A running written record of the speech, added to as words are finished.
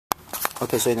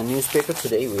Okay, so in the newspaper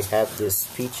today we have this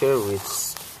feature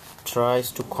which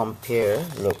tries to compare,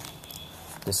 look,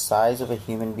 the size of a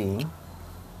human being.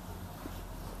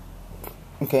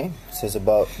 Okay, it says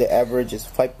about the average is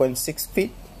 5.6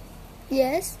 feet.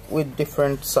 Yes. With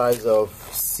different size of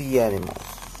sea animals,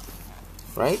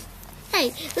 right?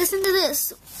 Hey, listen to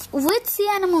this. Which sea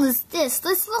animal is this?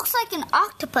 This looks like an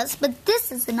octopus, but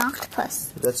this is an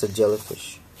octopus. That's a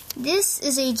jellyfish. This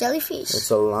is a jellyfish.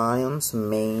 It's a lion's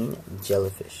mane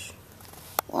jellyfish.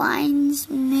 Lion's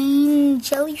mane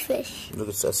jellyfish. Look,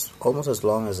 it's almost as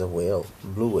long as a whale,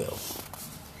 blue whale.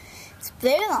 It's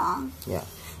very long. Yeah,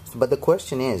 but the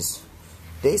question is,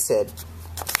 they said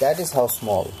that is how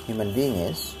small human being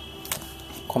is.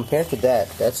 Compared to that,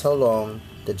 that's how long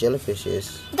the jellyfish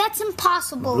is. That's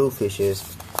impossible. Bluefish is.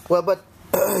 Well, but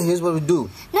here's what we do.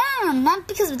 No, not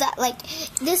because of that. Like,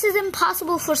 this is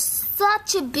impossible for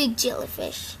such a big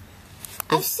jellyfish.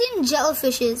 I've seen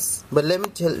jellyfishes. But let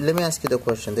me ask you the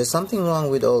question. There's something wrong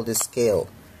with all this scale.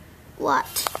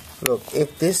 What? Look,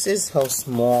 if this is how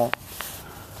small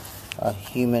a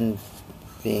human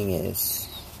being is,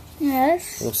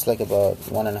 yes, looks like about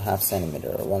 1.5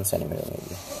 centimeter or 1 centimeter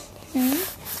maybe.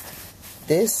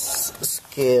 This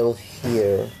scale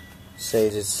here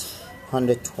says it's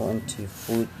 120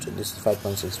 foot. This is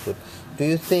 5.6 foot. Do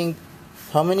you think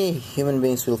how many human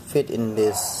beings will fit in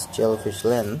this jellyfish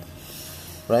length?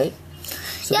 Right?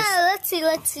 So yeah, let's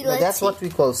see. That's what we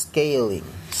call scaling.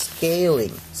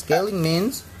 Scaling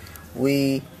means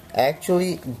we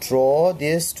actually draw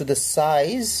this to the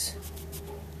size,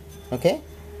 okay,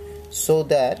 so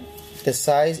that the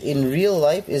size in real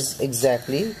life is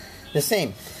exactly the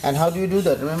same. And how do you do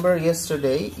that? Remember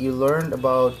yesterday you learned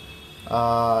about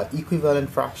equivalent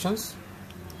fractions?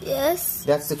 Yes.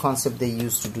 That's the concept they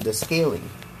use to do the scaling.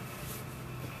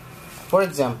 For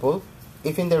example,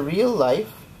 if in the real life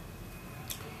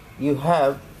you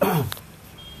have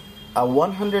a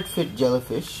 100 feet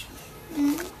jellyfish,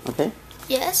 okay?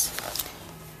 Yes.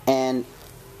 And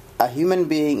a human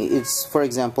being is, for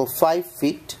example, 5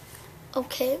 feet.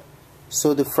 Okay.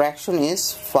 So the fraction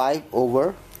is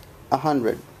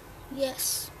 5/100.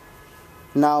 Yes.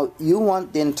 Now you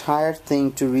want the entire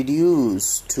thing to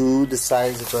reduce to the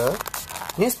size of a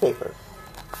newspaper.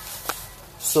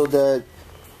 So the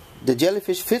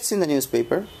jellyfish fits in the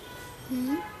newspaper.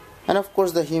 And of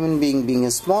course the human being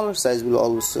a smaller size will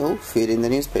also fit in the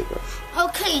newspaper.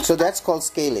 Okay. So that's called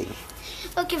scaling.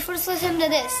 Okay, first listen to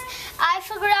this. I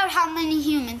figured out how many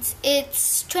humans.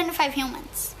 It's 25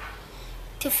 humans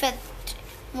to fit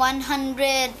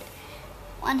 100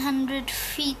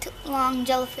 feet long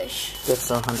jellyfish. That's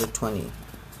 120.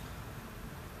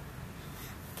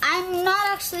 I'm not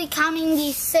actually counting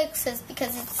these sixes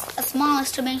because it's a small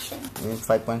estimation. You mean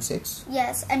 5.6?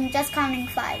 Yes, I'm just counting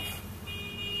 5.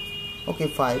 Okay,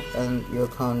 5, and you're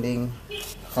counting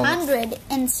how much? 100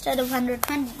 instead of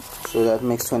 120. So that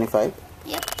makes 25.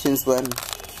 Yep. Since when?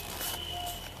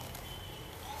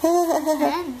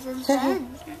 Friends.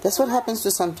 That's what happens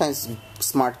to sometimes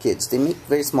smart kids. They make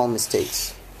very small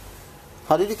mistakes.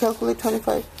 How did you calculate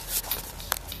 25?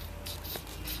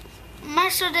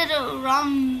 Master did a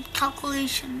wrong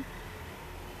calculation.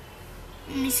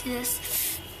 Let me see this.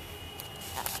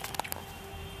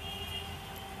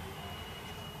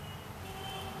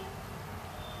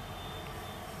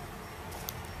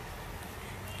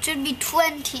 Should be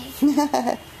 20.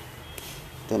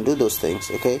 Don't do those things,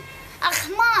 okay?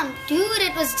 Come on, dude,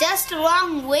 it was just a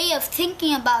wrong way of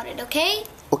thinking about it, okay?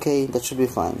 Okay, that should be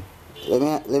fine.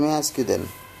 Let me ask you then.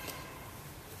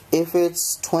 If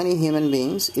it's 20 human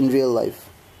beings in real life,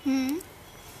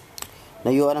 now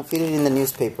you want to fit it in the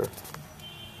newspaper,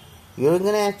 you're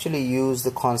going to actually use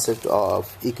the concept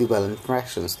of equivalent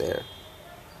fractions there.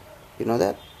 You know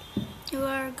that? You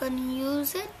are going to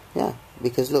use it? Yeah,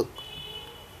 because look,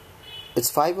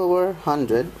 it's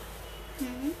 5/100,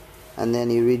 and then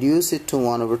you reduce it to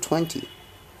 1/20.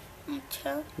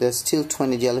 Okay. There's still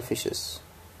 20 jellyfishes.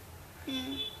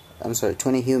 I'm sorry,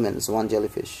 20 humans, 1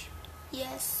 jellyfish.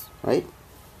 Yes. Right?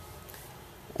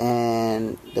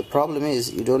 And the problem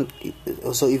is you don't.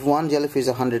 So if 1 jellyfish is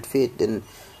 100 feet, then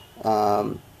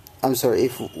I'm sorry.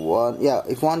 If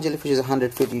one jellyfish is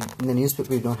 100 feet, in the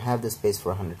newspaper you don't have the space for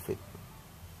 100 feet.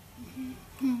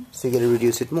 So you got to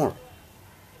reduce it more.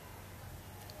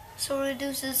 So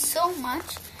reduce it so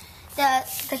much that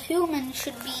the human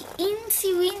should be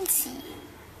incy-wincy.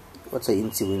 What's a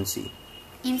incy-wincy?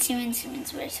 Incy-wincy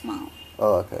means very small.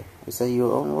 Oh, okay. Is that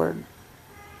your own word?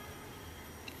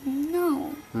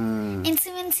 No.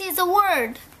 Incy-wincy is a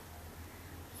word.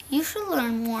 You should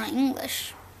learn more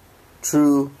English.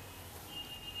 True.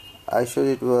 I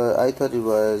thought it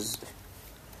was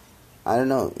I don't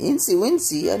know. Incy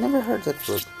wincy. I never heard that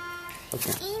word.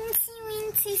 Okay. Incy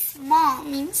wincy small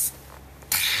means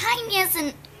tiny as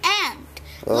an ant.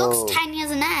 Oh. Looks tiny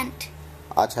as an ant.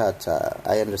 Acha, acha.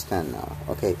 I understand now.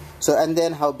 Okay. So, and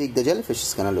then how big the jellyfish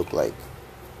is gonna look like?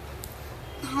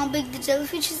 How big the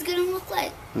jellyfish is gonna look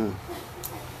like?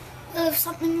 Well, if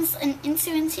something's an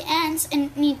incy ants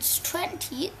and it needs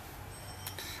 20,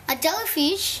 a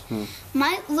jellyfish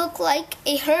might look like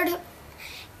a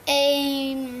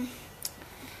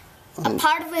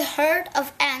part of a herd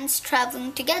of ants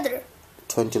traveling together.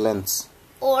 20 lengths.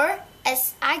 Or,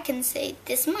 as I can say,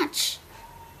 this much.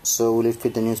 So will it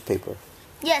fit the newspaper?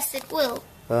 Yes, it will.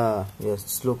 Ah, yes,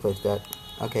 it's look like that.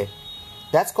 Okay.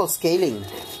 That's called scaling.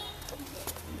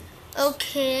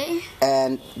 Okay.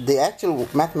 And the actual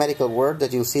mathematical word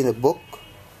that you'll see in the book,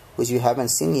 which you haven't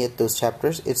seen yet, those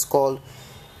chapters, it's called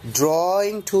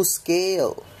drawing to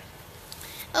scale.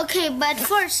 Okay, but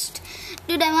first,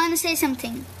 dude, I want to say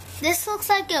something. This looks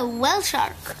like a whale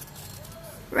shark,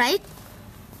 right?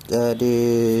 That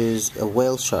is a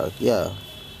whale shark, yeah.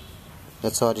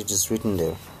 That's what it is written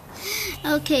there.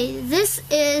 Okay, this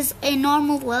is a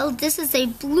normal whale. This is a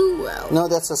blue whale. No,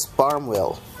 that's a sperm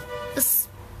whale.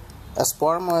 A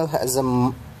sperm whale has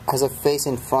a face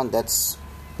in front that's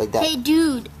like that. Hey,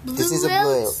 dude, blue This is a blue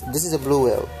whale. This is a blue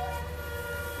whale.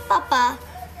 Papa,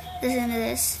 listen to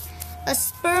this. A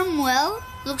sperm whale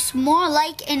looks more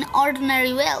like an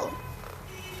ordinary whale.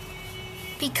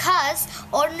 Because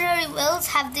ordinary whales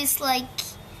have this like...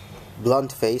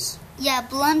 Blunt face. Yeah,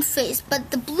 blunt face.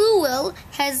 But the blue whale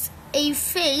has a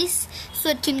face so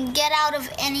it can get out of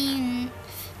any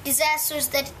disasters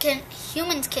that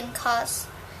humans can cause.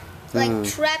 Like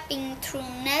trapping through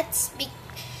nets.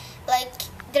 Like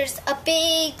there's a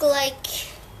big like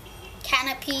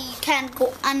canopy you can't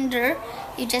go under.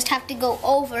 You just have to go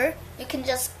over. The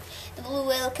blue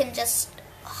whale can just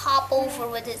hop over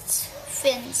with its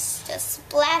fins. Just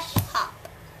splash, hop.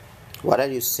 What are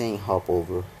you saying, hop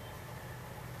over?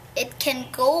 It can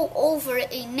go over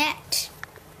a net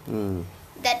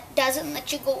that doesn't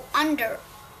let you go under.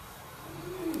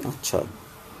 Acha.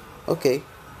 Okay.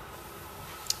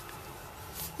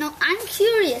 Now, I'm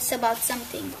curious about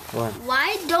something. What?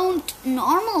 Why don't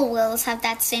normal whales have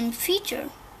that same feature?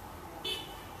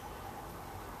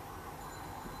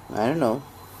 I don't know.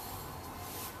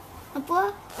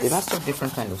 Apa? They must have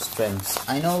different kind of strengths.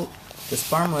 I know the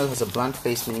sperm whale has a blunt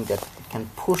face, meaning that it can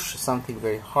push something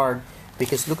very hard.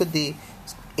 Because look at the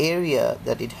area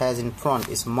that it has in front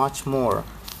is much more,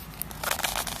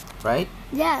 right?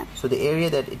 Yeah. So the area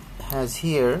that it has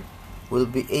here will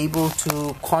be able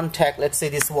to contact, let's say,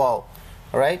 this wall.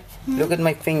 Alright? Look at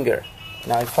my finger.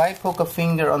 Now if I poke a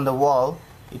finger on the wall,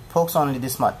 it pokes only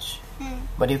this much.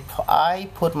 But if I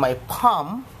put my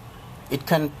palm, it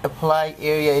can apply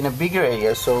area in a bigger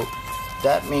area. So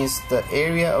that means the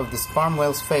area of the sperm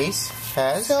whale's face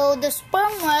has... So the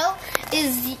sperm whale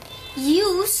is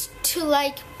used to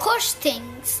like push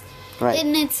things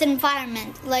in its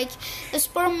environment. Like the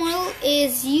sperm whale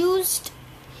is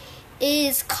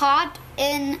caught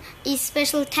in a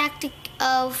special tactic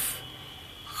of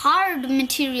hard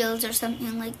materials or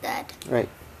something like that. Right.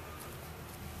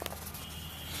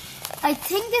 I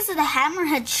think this is a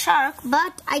hammerhead shark,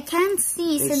 but I can't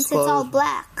see since it's all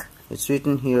black. It's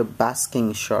written here,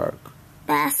 basking shark.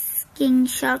 Basking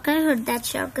shark. I heard that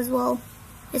shark as well.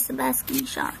 It's a basking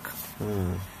shark.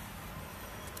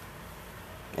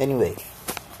 Anyway.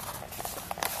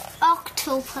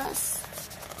 Octopus.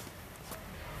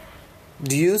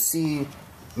 Do you see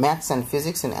maths and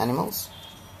physics in animals?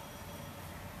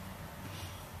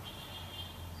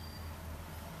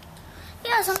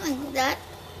 Yeah, something like that.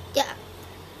 Yeah.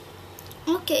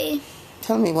 Okay.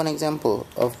 Tell me one example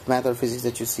of math or physics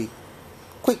that you see.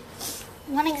 Quick.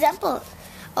 One example.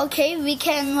 Okay, we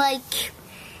can like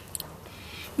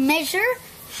measure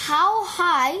how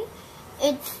high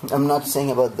it... I'm not saying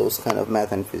about those kind of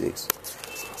math and physics.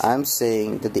 I'm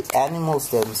saying that the animals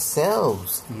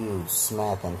themselves use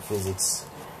math and physics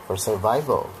for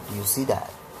survival. Do you see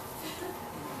that?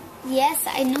 Yes,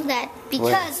 I know that.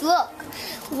 Because look,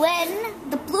 when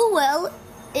the blue whale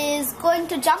is going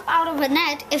to jump out of a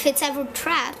net, if it's ever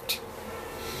trapped,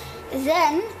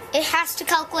 then it has to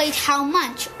calculate how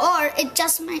much, or it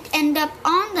just might end up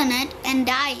on the net and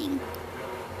dying.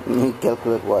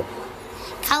 Calculate what?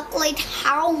 Calculate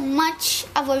how much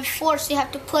of a force you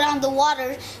have to put on the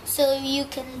water so you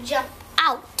can jump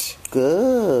out.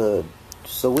 Good.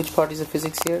 So which part is the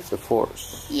physics here? The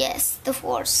force. Yes, the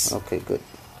force. Okay, good.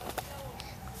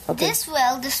 Okay. This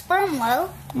whale, the sperm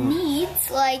whale,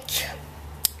 needs like...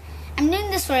 I'm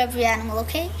doing this for every animal,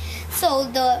 okay? So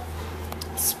the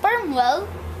sperm whale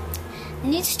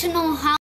needs to know how